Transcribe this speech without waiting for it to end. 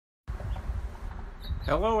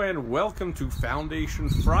Hello and welcome to Foundation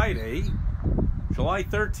Friday, July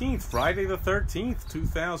 13th, Friday the 13th,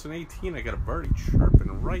 2018. I got a birdie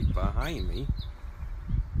chirping right behind me.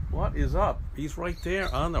 What is up? He's right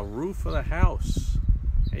there on the roof of the house.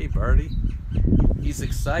 Hey, birdie. He's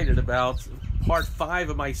excited about part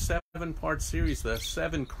 5 of my 7-part series, the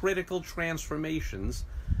 7 critical transformations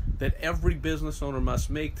that every business owner must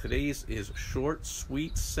make. Today's is short,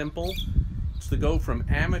 sweet, simple. It's to go from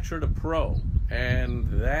amateur to pro, and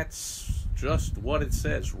that's just what it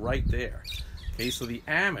says right there. Okay, so the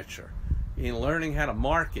amateur in learning how to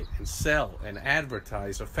market and sell and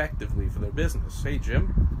advertise effectively for their business, hey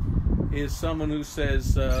Jim, is someone who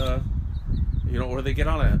says, or they get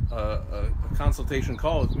on a consultation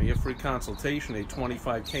call with me, a free consultation at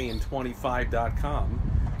 25k25.com,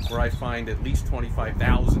 where I find at least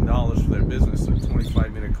 $25,000 for their business in a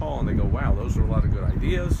 25-minute call, and they go, wow, those are a lot of good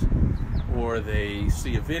ideas. Or they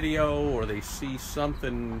see a video, or they see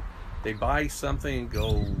something, they buy something and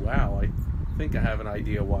go, wow, I think I have an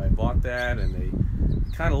idea why I bought that. And they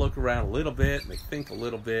kind of look around a little bit, and they think a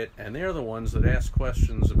little bit, and they're the ones that ask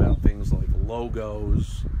questions about things like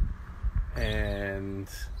logos and,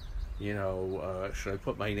 should I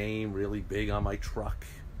put my name really big on my truck?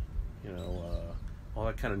 All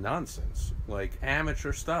that kind of nonsense, like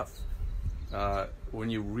amateur stuff. When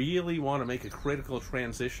you really want to make a critical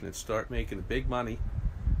transition and start making big money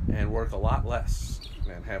and work a lot less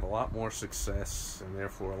and have a lot more success and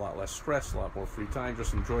therefore a lot less stress, a lot more free time,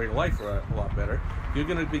 just enjoy your life a lot better, you're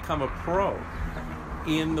going to become a pro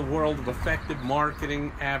in the world of effective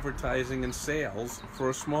marketing, advertising, and sales for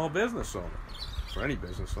a small business owner. For any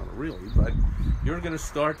business owner, really. But you're going to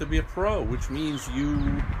start to be a pro, which means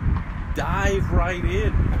you dive right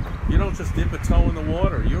in. You don't just dip a toe in the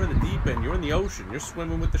water. You're in the deep end. You're in the ocean. You're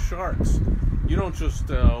swimming with the sharks. You don't just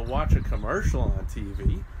watch a commercial on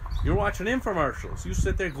TV. You're watching infomercials. You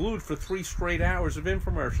sit there glued for 3 straight hours of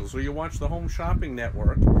infomercials, or you watch the Home Shopping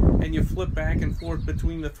Network and you flip back and forth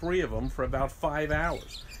between the 3 of them for about 5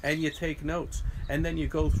 hours, and you take notes, and then you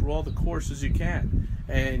go through all the courses you can,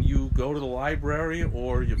 and you go to the library,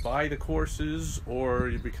 or you buy the courses, or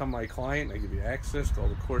you become my client. I give you access to all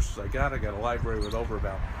the courses I got. I got a library with over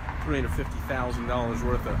about $350,000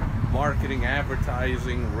 worth of marketing,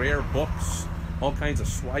 advertising, rare books, all kinds of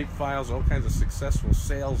swipe files, all kinds of successful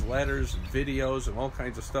sales letters, and videos, and all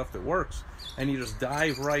kinds of stuff that works. And you just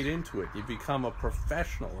dive right into it. You become a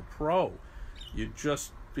professional, a pro. You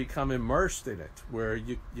just become immersed in it, where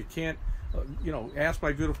you can't, ask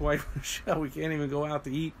my beautiful wife, Michelle, we can't even go out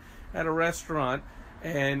to eat at a restaurant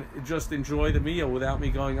and just enjoy the meal without me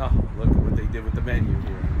going, oh, look at what they did with the menu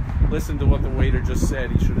here. Listen to what the waiter just said.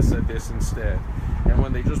 He should have said this instead. And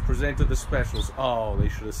when they just presented the specials, oh, they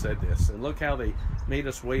should have said this. And look how they made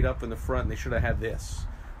us wait up in the front, and they should have had this.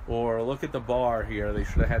 Or look at the bar here. They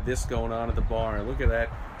should have had this going on at the bar. And look at that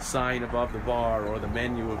sign above the bar, or the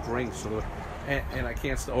menu of drinks. And I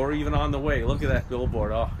can't, or even on the way, look at that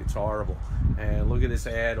billboard. Oh, it's horrible. And look at this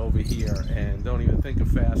ad over here. And don't even think of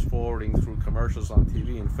fast forwarding through commercials on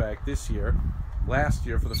TV. In fact, last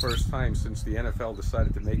year, for the first time since the NFL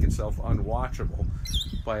decided to make itself unwatchable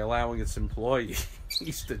by allowing its employees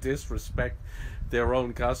to disrespect their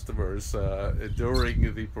own customers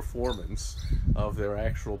during the performance of their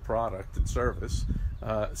actual product and service.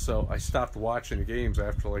 So I stopped watching the games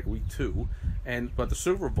after like week 2. But the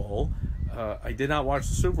Super Bowl, I did not watch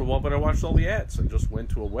the Super Bowl, but I watched all the ads. I just went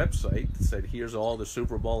to a website that said, here's all the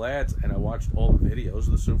Super Bowl ads, and I watched all the videos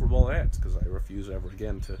of the Super Bowl ads, because I refuse ever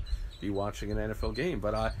again to be watching an NFL game.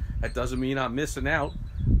 But that doesn't mean I'm missing out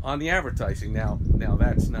on the advertising. Now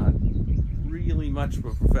that's not really much of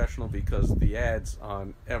a professional, because the ads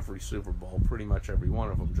on every Super Bowl, pretty much every one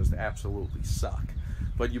of them, just absolutely suck.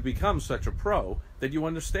 But you become such a pro that you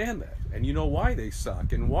understand that, and you know why they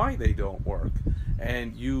suck and why they don't work.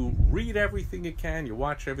 And you read everything you can, you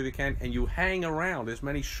watch everything you can, and you hang around as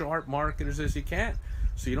many sharp marketers as you can.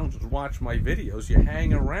 So you don't just watch my videos, you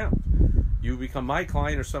hang around. You become my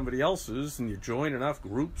client or somebody else's, and you join enough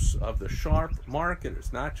groups of the sharp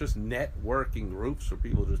marketers, not just networking groups where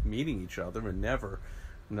people are just meeting each other and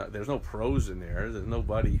there's no pros in there. There's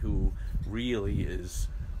nobody who really is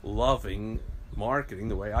loving marketing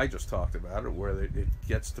the way I just talked about it, where it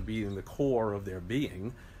gets to be in the core of their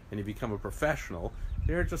being and you become a professional.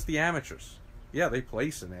 They're just the amateurs. Yeah, they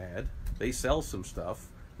place an ad, they sell some stuff,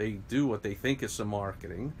 they do what they think is some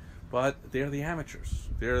marketing, but they're the amateurs.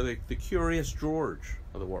 They're the Curious George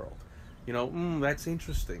of the world. That's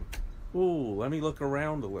interesting. Ooh, let me look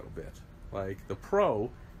around a little bit. Like, the pro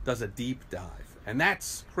does a deep dive. And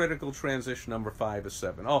that's critical transition number 5 of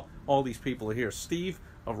 7. Oh, all these people are here. Steve,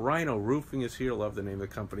 of Rhino Roofing is here. Love the name of the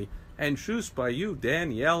company. And Shoes by You,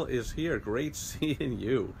 Danielle is here. Great seeing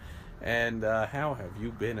you. And how have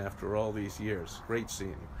you been after all these years? Great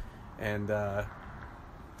seeing you. And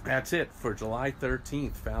that's it for July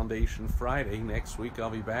 13th, Foundation Friday. Next week I'll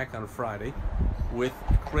be back on Friday with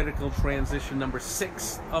Critical Transition number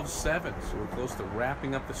 6 of 7. So we're close to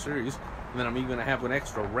wrapping up the series. And then I'm even going to have an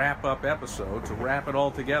extra wrap-up episode to wrap it all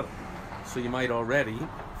together. So you might already,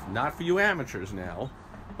 not for you amateurs now,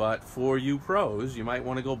 but for you pros, you might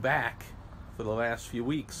want to go back for the last few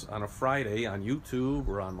weeks on a Friday on YouTube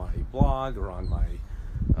or on my blog or on my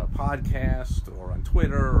podcast or on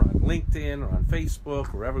Twitter or on LinkedIn or on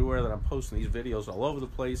Facebook or everywhere that I'm posting these videos all over the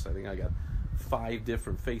place. I think I got 5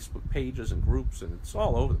 different Facebook pages and groups, and it's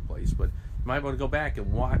all over the place. But you might want to go back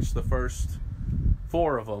and watch the first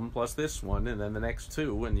 4 of them plus this one and then the next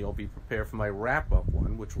 2, and you'll be prepared for my wrap-up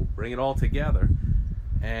one, which will bring it all together.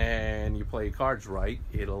 And you play your cards right,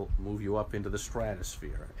 it'll move you up into the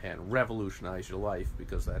stratosphere and revolutionize your life,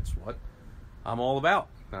 because that's what I'm all about.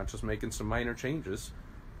 Not just making some minor changes,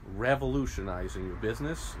 revolutionizing your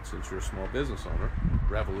business, and since you're a small business owner,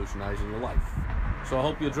 revolutionizing your life. So I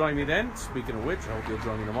hope you'll join me then. Speaking of which, I hope you'll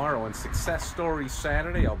join me tomorrow on Success Story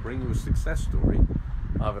Saturday. I'll bring you a success story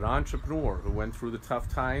of an entrepreneur who went through the tough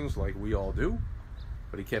times like we all do,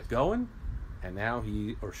 but he kept going, and now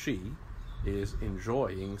he or she is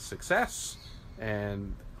enjoying success,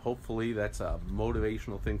 and hopefully that's a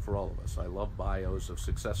motivational thing for all of us. I love bios of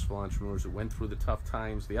successful entrepreneurs who went through the tough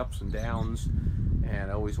times, the ups and downs, and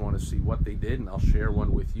I always want to see what they did, and I'll share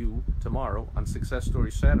one with you tomorrow on Success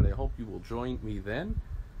Story Saturday. I hope you will join me then.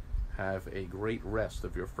 Have a great rest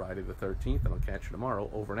of your Friday the 13th, and I'll catch you tomorrow.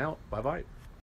 Over and out. Bye-bye.